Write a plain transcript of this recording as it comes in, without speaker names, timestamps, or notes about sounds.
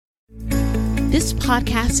This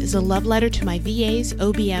podcast is a love letter to my VAs,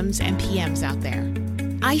 OBMs, and PMs out there.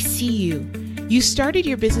 I see you. You started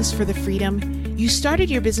your business for the freedom. You started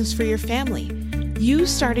your business for your family. You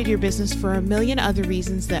started your business for a million other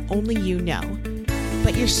reasons that only you know.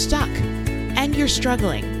 But you're stuck and you're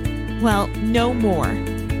struggling. Well, no more.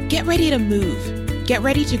 Get ready to move. Get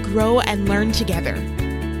ready to grow and learn together.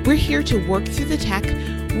 We're here to work through the tech,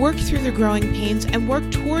 work through the growing pains, and work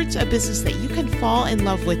towards a business that you can fall in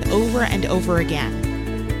love with over and over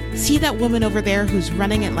again. See that woman over there who's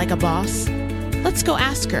running it like a boss? Let's go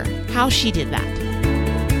ask her how she did that.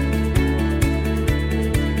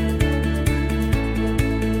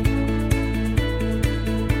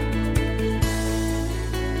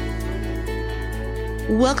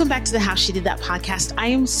 Welcome back to the How She Did That podcast. I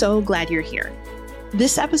am so glad you're here.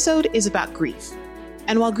 This episode is about grief.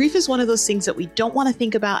 And while grief is one of those things that we don't want to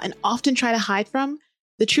think about and often try to hide from,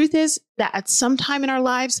 the truth is that at some time in our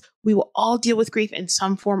lives, we will all deal with grief in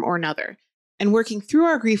some form or another. And working through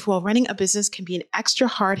our grief while running a business can be an extra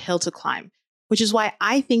hard hill to climb, which is why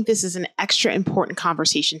I think this is an extra important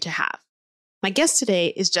conversation to have. My guest today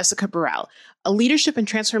is Jessica Burrell, a leadership and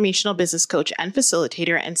transformational business coach and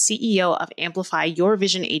facilitator and CEO of Amplify Your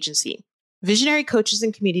Vision Agency. Visionary coaches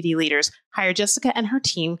and community leaders hire Jessica and her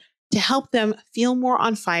team to help them feel more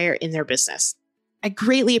on fire in their business. I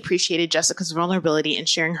greatly appreciated Jessica's vulnerability in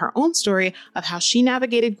sharing her own story of how she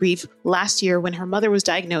navigated grief last year when her mother was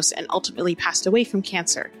diagnosed and ultimately passed away from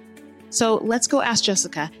cancer. So let's go ask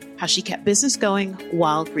Jessica how she kept business going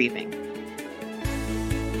while grieving.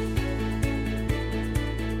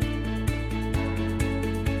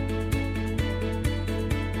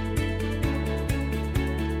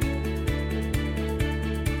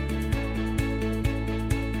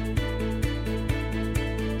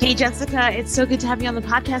 Hey, Jessica, it's so good to have you on the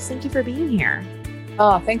podcast. Thank you for being here.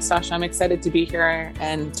 Oh, thanks, Sasha. I'm excited to be here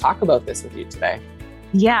and talk about this with you today.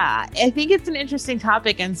 Yeah, I think it's an interesting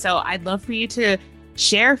topic. And so I'd love for you to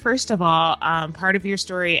share, first of all, part of your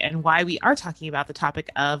story and why we are talking about the topic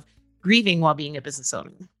of grieving while being a business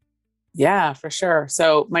owner. Yeah, for sure.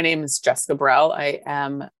 So my name is Jessica Burrell. I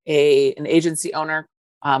am an agency owner.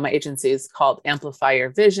 My agency is called Amplify Your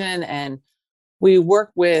Vision, and we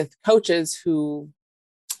work with coaches who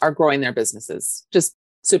are growing their businesses. Just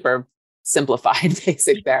super simplified,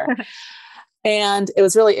 basic there. And it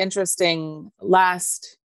was really interesting.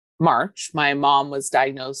 Last March, my mom was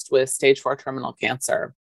diagnosed with stage 4 terminal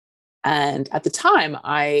cancer. And at the time,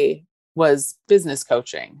 I was business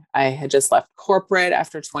coaching. I had just left corporate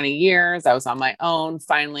after 20 years. I was on my own,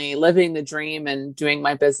 finally living the dream and doing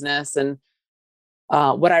my business. And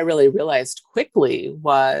what I really realized quickly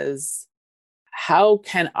was, how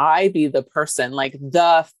can I be the person, like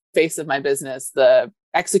the face of my business, the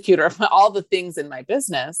executor of all the things in my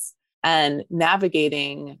business, and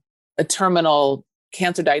navigating a terminal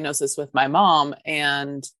cancer diagnosis with my mom,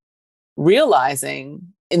 and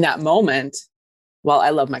realizing in that moment, while I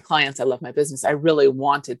love my clients, I love my business, I really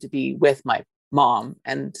wanted to be with my mom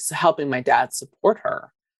and helping my dad support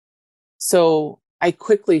her. So I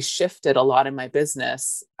quickly shifted a lot in my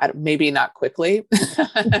business, maybe not quickly,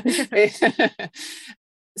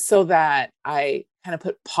 so that I kind of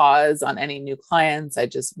put pause on any new clients. I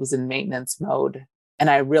just was in maintenance mode.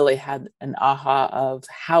 And I really had an aha of,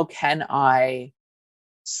 how can I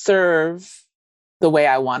serve the way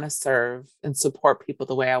I want to serve and support people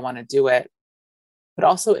the way I want to do it, but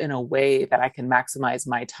also in a way that I can maximize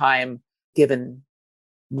my time given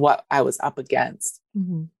what I was up against.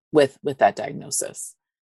 Mm-hmm. with that diagnosis.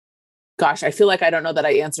 Gosh, I feel like I don't know that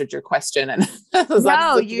I answered your question. And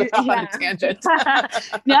no, you on a tangent.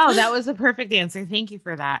 No, that was a perfect answer. Thank you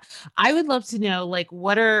for that. I would love to know, like,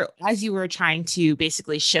 as you were trying to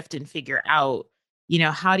basically shift and figure out,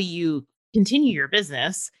 how do you continue your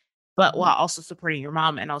business, but while also supporting your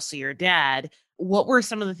mom and also your dad, what were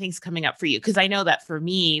some of the things coming up for you? Because I know that for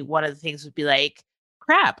me, one of the things would be like,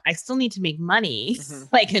 crap, I still need to make money,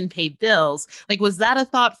 and pay bills. Like, was that a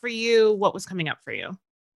thought for you? What was coming up for you?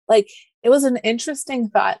 Like, it was an interesting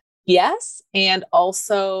thought. Yes. And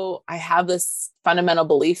also I have this fundamental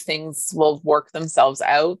belief things will work themselves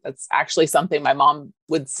out. That's actually something my mom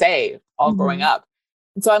would say all growing up.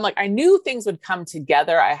 And so I'm like, I knew things would come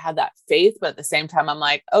together. I had that faith, but at the same time, I'm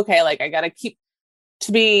like, okay, like I got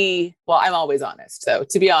to I'm always honest. So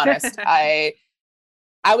to be honest,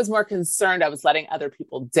 I was more concerned I was letting other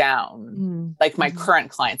people down, like my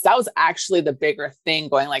current clients. That was actually the bigger thing,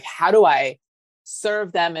 going like, how do I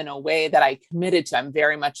serve them in a way that I committed to?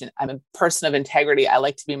 I'm a person of integrity. I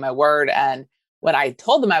like to be my word. And when I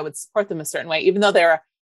told them I would support them a certain way, even though they're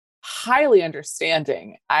highly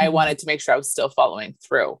understanding, I wanted to make sure I was still following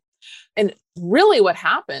through. And really what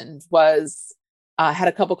happened was had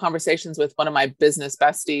a couple conversations with one of my business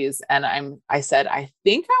besties, and I said, I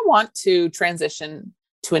think I want to transition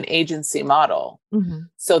to an agency model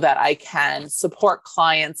so that I can support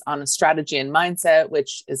clients on a strategy and mindset,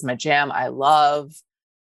 which is my jam. I love,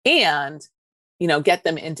 and, get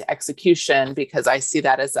them into execution, because I see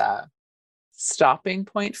that as a stopping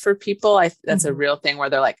point for people. That's a real thing where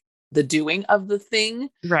they're like the doing of the thing.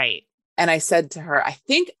 Right. And I said to her, I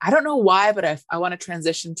don't know why, but I want to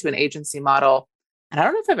transition to an agency model. And I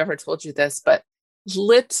don't know if I've ever told you this, but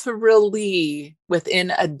literally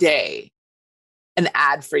within a day, an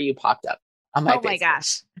ad for you popped up on my Facebook. My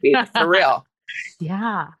gosh. For real.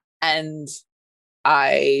 Yeah. And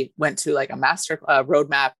I went to like a master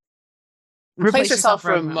roadmap. Replace yourself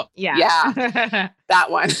from yeah,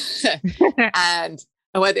 that one. And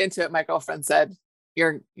I went into it. My girlfriend said,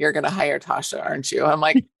 you're going to hire Tasha, aren't you? I'm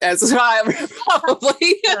like, that's why I'm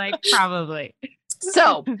probably. Like, probably.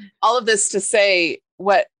 So all of this to say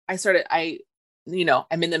what I'm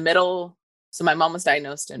in the middle. So my mom was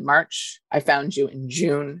diagnosed in March. I found you in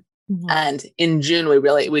June. And in June,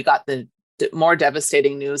 we got the more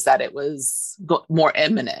devastating news that it was more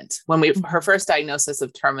imminent. When her first diagnosis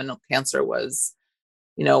of terminal cancer was,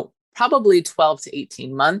 probably 12 to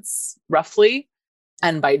 18 months, roughly.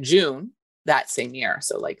 And by June that same year,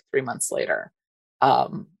 so like 3 months later,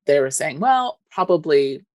 they were saying, well,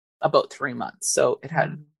 probably about 3 months. So it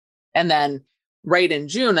had, and then right in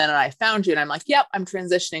June, then I found you and I'm like, yep, I'm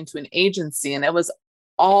transitioning to an agency. And it was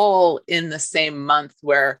all in the same month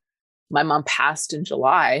where my mom passed in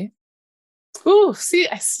July. Ooh, see,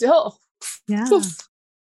 I still, because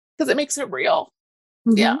it makes it real.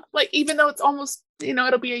 Yeah. Like, even though it's almost,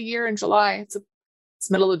 it'll be a year in July, it's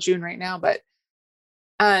middle of June right now,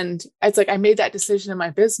 and it's like, I made that decision in my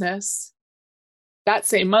business that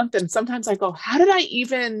same month. And sometimes I go, how did I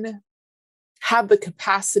even have the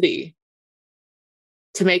capacity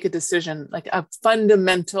to make a decision, like a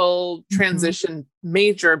fundamental transition,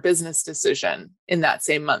 major business decision in that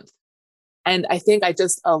same month? And I think I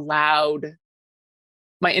just allowed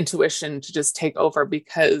my intuition to just take over,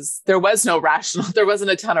 because there wasn't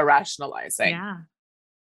a ton of rationalizing. Yeah.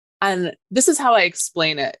 And this is how I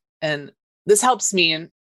explain it. And this helps me. And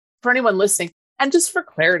for anyone listening, and just for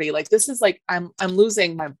clarity, like, this is like, I'm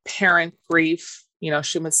losing my parent. Grief,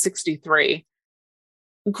 she was 63.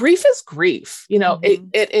 Grief is grief.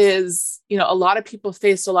 It is, a lot of people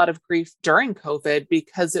faced a lot of grief during COVID,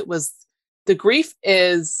 because the grief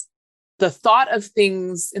is the thought of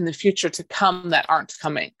things in the future to come that aren't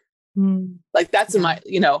coming. Like, that's in my,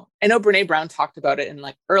 I know Brene Brown talked about it in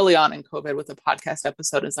like early on in COVID with a podcast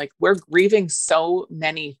episode. Is like, we're grieving so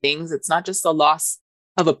many things. It's not just the loss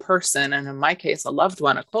of a person. And in my case, a loved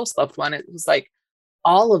one, a close loved one. It was like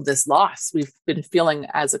all of this loss we've been feeling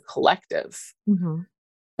as a collective.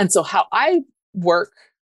 And so how I work,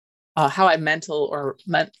 how I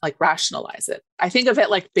like rationalize it, I think of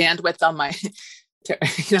it like bandwidth on my,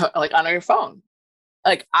 like on your phone.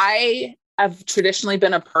 Like, I have traditionally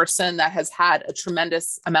been a person that has had a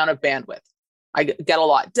tremendous amount of bandwidth. I get a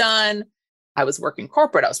lot done. I was working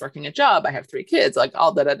corporate. I was working a job. I have 3 kids, like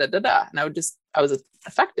all da, da, da, da, da. And I was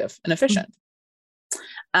effective and efficient.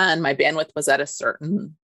 And my bandwidth was at a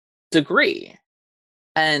certain degree.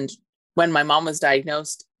 And when my mom was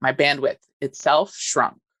diagnosed, my bandwidth itself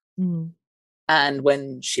shrunk. And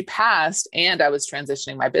when she passed and I was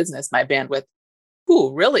transitioning my business, my bandwidth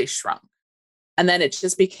really shrunk. And then it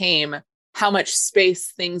just became how much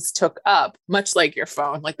space things took up, much like your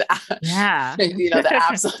phone, like the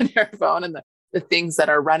apps on your phone, and the things that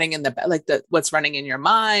are running in what's running in your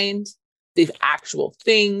mind, the actual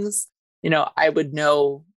things. I would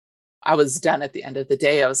know I was done at the end of the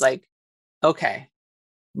day. I was like, okay,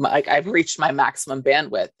 I've reached my maximum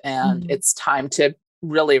bandwidth, and it's time to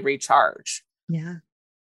really recharge. Yeah.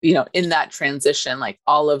 In that transition, like,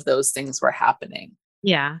 all of those things were happening.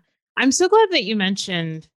 Yeah. I'm so glad that you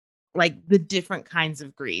mentioned like the different kinds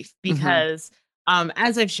of grief, because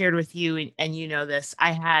as I've shared with you, and this,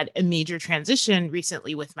 I had a major transition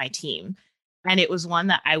recently with my team, and it was one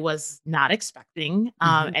that I was not expecting.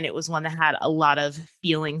 And it was one that had a lot of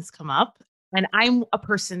feelings come up. And I'm a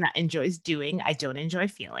person that enjoys doing. I don't enjoy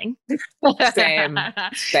feeling. Same.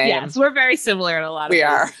 Yes, we're very similar in a lot of ways. We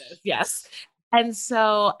are. Yes. And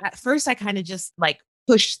so at first I kind of just like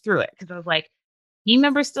pushed through it, because I was like, team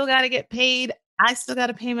members still got to get paid. I still got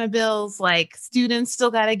to pay my bills. Like, students still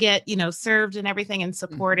got to get, served and everything and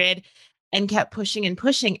supported, and kept pushing and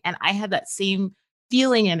pushing. And I had that same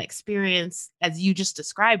feeling and experience as you just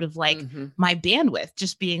described, of like my bandwidth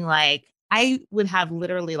just being like, I would have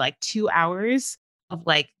literally like 2 hours of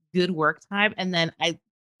like good work time. And then I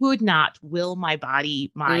could not will my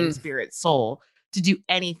body, mind, spirit, soul to do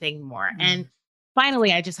anything more. And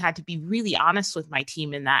finally, I just had to be really honest with my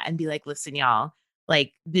team in that and be like, listen, y'all,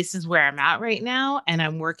 like, this is where I'm at right now. And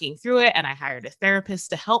I'm working through it. And I hired a therapist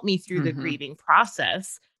to help me through the grieving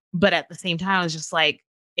process. But at the same time, I was just like,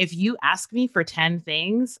 if you ask me for 10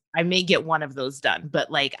 things, I may get one of those done, but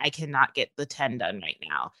like, I cannot get the 10 done right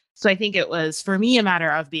now. So I think it was for me a matter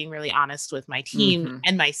of being really honest with my team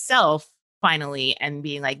and myself finally, and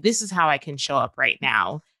being like, this is how I can show up right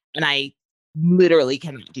now. And I literally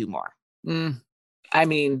cannot do more. I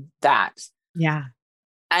mean, that. Yeah.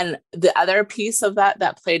 And the other piece of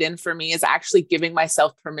that played in for me is actually giving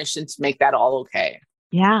myself permission to make that all okay.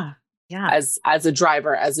 Yeah. Yeah. As a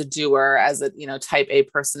driver, as a doer, as a, type A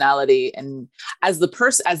personality. And as the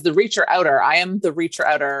reacher outer, I am the reacher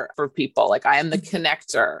outer for people. Like, I am the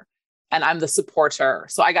connector and I'm the supporter.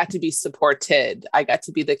 So I got to be supported. I got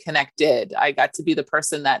to be the connected. I got to be the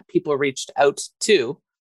person that people reached out to.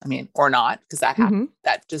 I mean, or not, because that happened.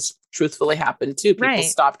 That just truthfully happened too. People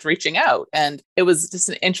stopped reaching out. And it was just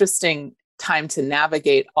an interesting time to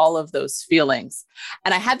navigate all of those feelings.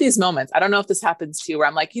 And I had these moments, I don't know if this happens to you, where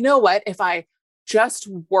I'm like, you know what, if I just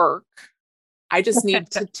work, I just need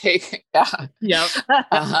to take,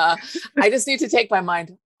 I just need to take my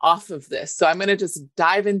mind off of this. So I'm going to just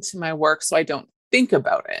dive into my work so I don't think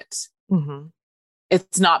about it.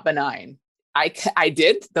 It's not benign. I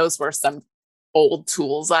did. Those were some old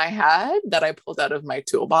tools I had that I pulled out of my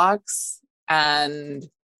toolbox, and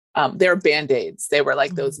they're Band-Aids. They were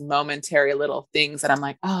like those momentary little things. And I'm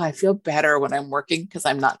like, oh, I feel better when I'm working because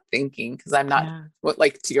I'm not thinking, because I'm not,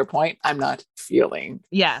 like, to your point, I'm not feeling.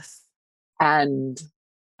 Yes. And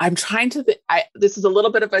I'm trying to, this is a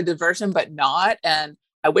little bit of a diversion, but not. And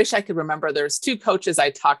I wish I could remember. There's two coaches I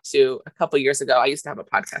talked to a couple of years ago. I used to have a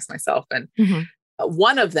podcast myself, and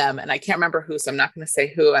one of them, and I can't remember who, so I'm not going to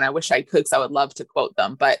say who, and I wish I could, because I would love to quote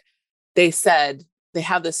them, but they said they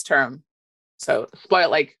have this term. So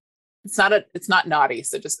spoil, like, it's not naughty.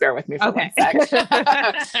 So just bear with me for 1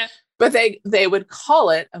 sec. But they would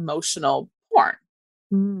call it emotional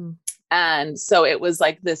porn. And so it was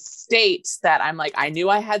like this state that I'm like, I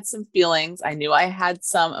knew I had some feelings. I knew I had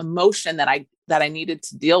some emotion that I needed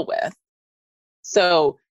to deal with.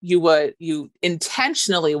 So you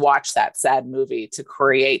intentionally watch that sad movie to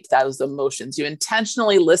create those emotions. You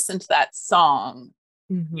intentionally listen to that song,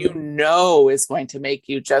 is going to make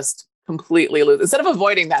you just completely lose, instead of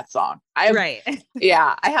avoiding that song. I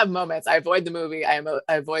have moments. I avoid the movie. I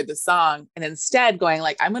avoid the song, and instead going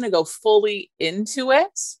like, I'm going to go fully into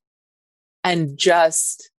it and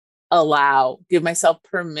just give myself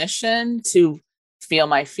permission to feel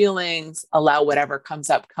my feelings, allow whatever comes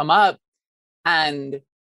up, come up, and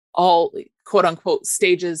all quote unquote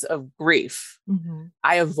stages of grief.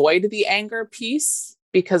 I avoid the anger piece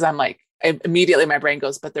because I'm like, immediately my brain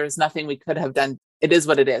goes, but there's nothing we could have done. It is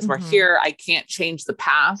what it is. We're here. I can't change the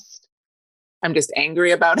past. I'm just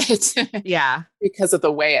angry about it. Because of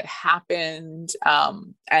the way it happened.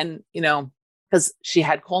 And, because she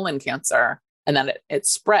had colon cancer, and then it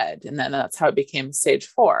spread, and then that's how it became stage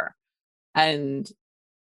 4. And,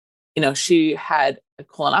 she had a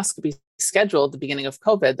colonoscopy scheduled at the beginning of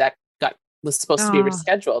COVID that was supposed to be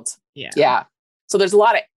rescheduled. So there's a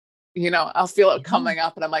lot of, I'll feel it coming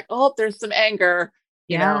up, and I'm like, oh, there's some anger,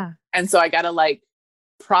 you know? And so I got to like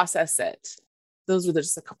process it. Those were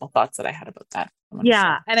just a couple thoughts that I had about that.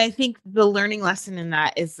 And I think the learning lesson in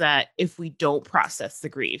that is that if we don't process the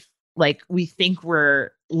grief, like, we think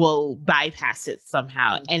we'll bypass it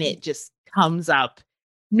somehow, and it just comes up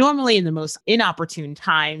normally in the most inopportune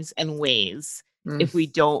times and ways if we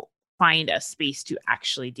don't find a space to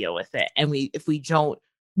actually deal with it, and if we don't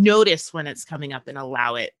notice when it's coming up and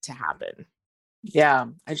allow it to happen. Yeah.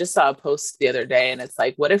 I just saw a post the other day, and it's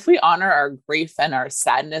like, what if we honor our grief and our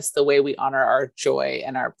sadness the way we honor our joy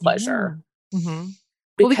and our pleasure?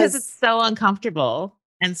 Because it's so uncomfortable.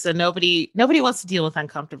 And so nobody wants to deal with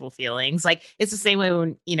uncomfortable feelings. Like, it's the same way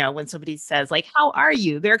when somebody says like, how are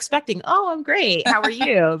you? They're expecting, oh, I'm great. How are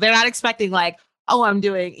you? They're not expecting like, oh, I'm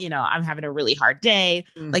doing, I'm having a really hard day,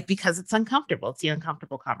 like, because it's uncomfortable. It's the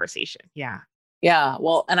uncomfortable conversation. Yeah. Yeah.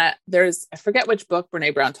 Well, and I forget which book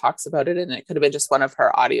Brene Brown talks about it, and it could have been just one of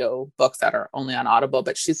her audio books that are only on Audible,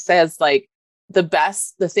 but she says like the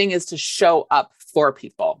thing is to show up for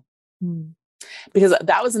people. Because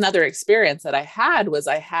that was another experience that I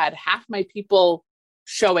had half my people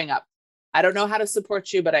showing up. I don't know how to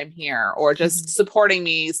support you, but I'm here, or just supporting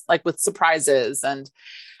me like with surprises. And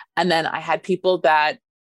then I had people that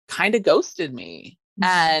kind of ghosted me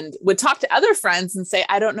and would talk to other friends and say,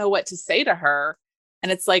 I don't know what to say to her.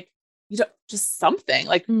 And it's like, just something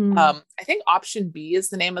like, I think Option B is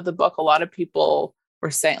the name of the book. A lot of people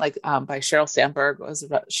were saying, like by Sheryl Sandberg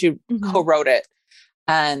she Mhm. co-wrote it.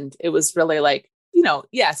 And it was really like,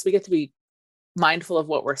 yes, we get to be mindful of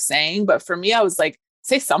what we're saying. But for me, I was like,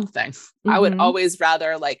 say something. I would Mhm. always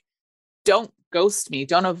rather like, don't ghost me,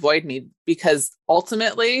 don't avoid me, because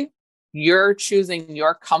ultimately you're choosing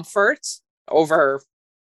your comfort over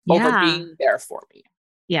Yeah. being there for me.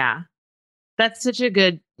 Yeah. That's such a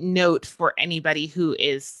good note for anybody who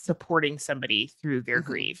is supporting somebody through their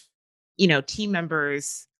Hmm. grief. Team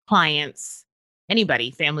members, clients,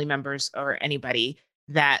 anybody, family members, or anybody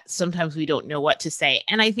that sometimes we don't know what to say.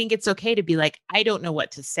 And I think it's okay to be like, I don't know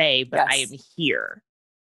what to say, but I am Yes. here.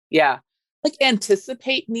 Yeah. Like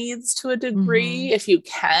anticipate needs to a degree Hmm. if you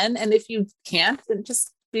can. And if you can't, then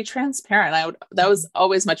just be transparent. That was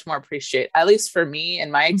always much more appreciated. At least for me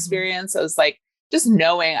in my Hmm. experience, I was like, just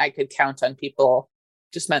knowing I could count on people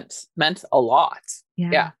just meant a lot. Yeah.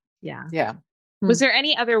 Yeah. Yeah. Yeah. Hmm. Was there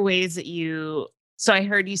any other ways that so I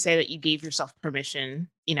heard you say that you gave yourself permission,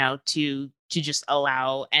 to just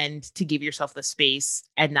allow and to give yourself the space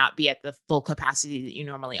and not be at the full capacity that you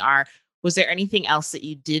normally are. Was there anything else that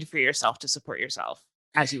you did for yourself to support yourself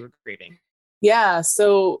as you were grieving? Yeah.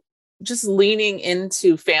 So just leaning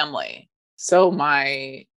into family. So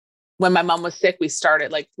when my mom was sick, we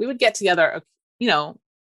started like, we would get together, you know,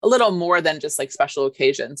 a little more than just like special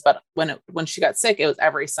occasions. But when she got sick, it was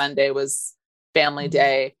every Sunday was family Mhm.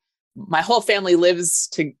 day. My whole family lives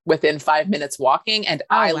to within 5 minutes walking, and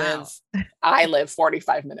Oh, I live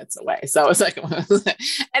 45 minutes away. So it's like,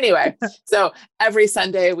 anyway, so every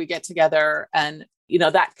Sunday we get together, and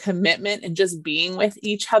that commitment and just being with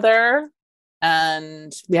each other.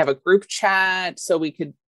 And we have a group chat so we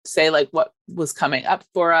could say like what was coming up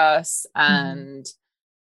for us, Mhm. and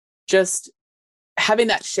just having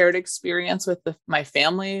that shared experience with my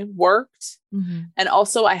family worked. Mhm. And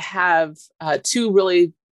also I have two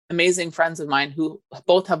really amazing friends of mine who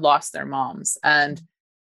both have lost their moms, and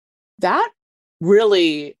that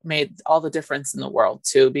really made all the difference in the world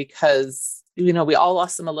too, because we all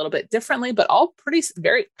lost them a little bit differently, but all pretty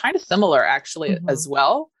very kind of similar actually as Mhm.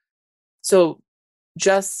 well. So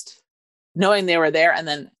just knowing they were there and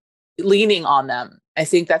then leaning on them, I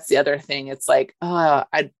think that's the other thing. It's like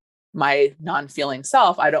my non-feeling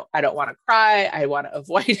self, I don't want to cry, I want to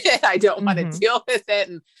avoid it, I don't want to Mhm. deal with it.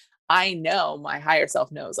 And I know my higher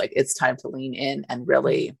self knows like it's time to lean in and Mhm.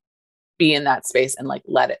 really be in that space and like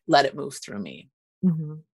let it move through me.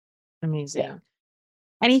 Mhm. Yeah. Amazing.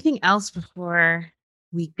 Anything else before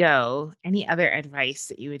we go? Any other advice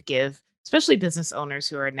that you would give, especially business owners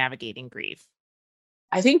who are navigating grief?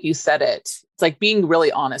 I think you said it. It's like being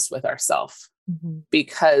really honest with ourselves, Mhm.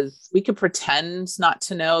 because we could pretend not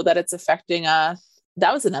to know that it's affecting us.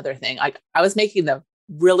 That was another thing. Like I was making the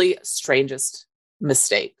really strangest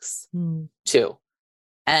mistakes Mm. too.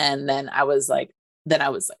 And then it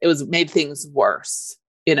was made things worse,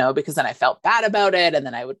 because then I felt bad about it. And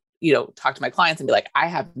then I would, talk to my clients and be like, I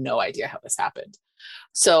have no idea how this happened.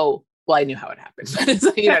 So, well, I knew how it happened,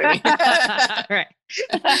 but you know what I Right.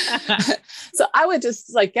 mean? So I would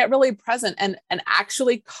just like get really present and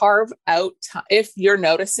actually carve out if you're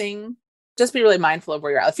noticing, just be really mindful of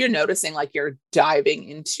where you're at. If you're noticing like you're diving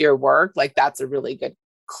into your work, like that's a really good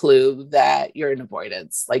clue that you're in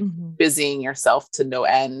avoidance, like Mhm. busying yourself to no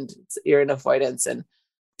end. You're in avoidance, and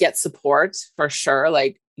get support for sure.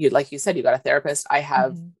 Like you said, you got a therapist. I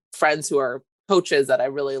have Mhm. friends who are coaches that I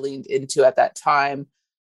really leaned into at that time.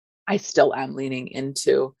 I still am leaning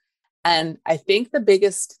into. And I think the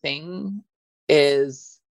biggest thing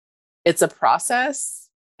is it's a process,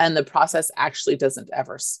 and the process actually doesn't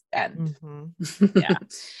ever end. Mhm. Yeah.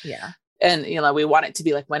 Yeah. And we want it to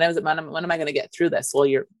be like, when am I going to get through this? Well,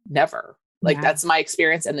 you're never. Like Yeah. that's my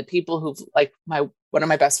experience. And the people who've like one of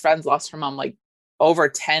my best friends lost her mom like over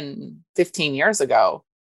 10, 15 years ago.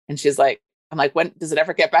 And she's like, I'm like, when does it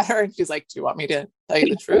ever get better? And she's like, do you want me to tell you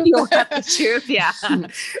the truth? You want the truth? Yeah.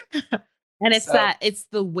 And So it's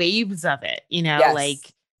the waves of it, yes.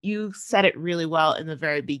 like you said it really well in the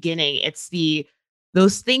very beginning. It's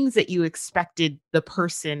those things that you expected the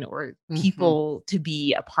person or Hmm. people to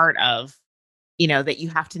be a part of, that you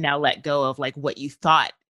have to now let go of like what you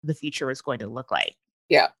thought the future was going to look like.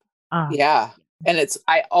 Yeah. Oh, Yeah. And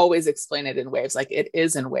I always explain it in waves, like it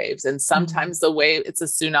is in waves. And mhm. sometimes the wave, it's a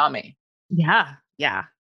tsunami. Yeah. Yeah.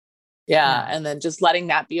 Yeah. Yeah. And then just letting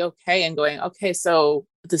that be okay and going, okay, so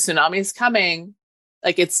the tsunami is coming.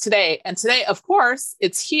 Like it's today. And today, of course,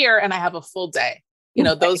 it's here and I have a full day.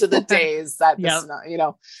 Those are the days that the Yep.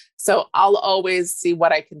 tsunami, so I'll always see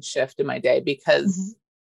what I can shift in my day, Mhm. because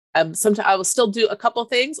sometimes I will still do a couple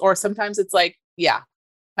things, or sometimes it's like, yeah,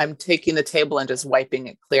 I'm taking the table and just wiping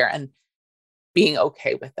it clear and being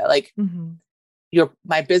okay with that. Like Mhm.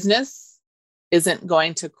 my business isn't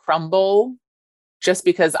going to crumble just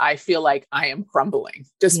because I feel like I am crumbling,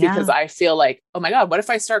 just because I feel like, oh my God, what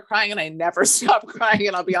if I start crying and I never stop crying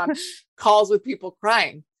and I'll be on calls with people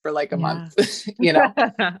crying for like a month, Yeah.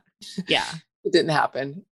 It didn't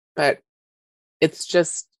happen, but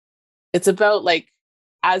it's about like,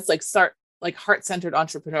 as like heart-centered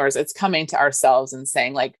entrepreneurs, it's coming to ourselves and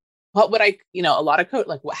saying like, what would I, a lot of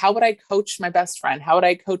how would I coach my best friend? How would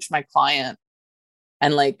I coach my client?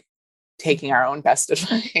 And like taking our own best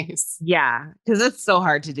advice. Yeah. Cause it's so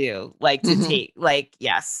hard to do, like to take, like,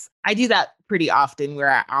 yes, I do that pretty often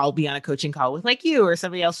where I'll be on a coaching call with like you or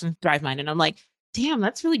somebody else from ThriveMind. And I'm like, damn,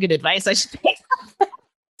 that's really good advice. I should take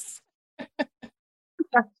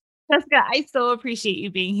Jessica, I so appreciate you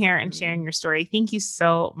being here and sharing your story. Thank you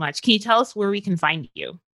so much. Can you tell us where we can find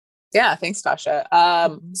you? Yeah, thanks, Tasha.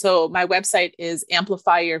 So my website is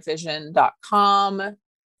amplifyyourvision.com.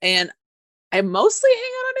 And I mostly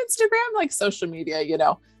hang out on Instagram, like social media,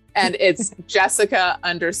 and it's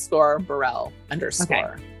Jessica_Burrell_. Okay.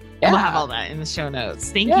 Yeah. We'll have all that in the show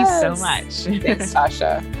notes. Thank you so much. Thanks,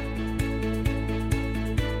 Tasha.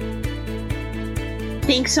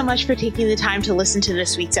 Thanks so much for taking the time to listen to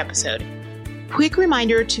this week's episode. Quick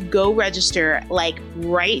reminder to go register like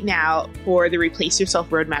right now for the Replace Yourself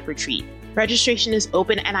Roadmap Retreat. Registration is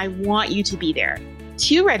open and I want you to be there.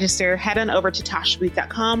 To register, head on over to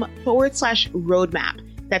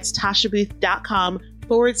tashabooth.com/roadmap. That's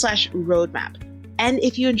tashabooth.com/roadmap. And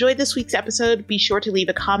if you enjoyed this week's episode, be sure to leave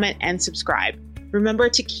a comment and subscribe. Remember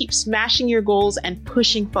to keep smashing your goals and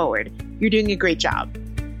pushing forward. You're doing a great job.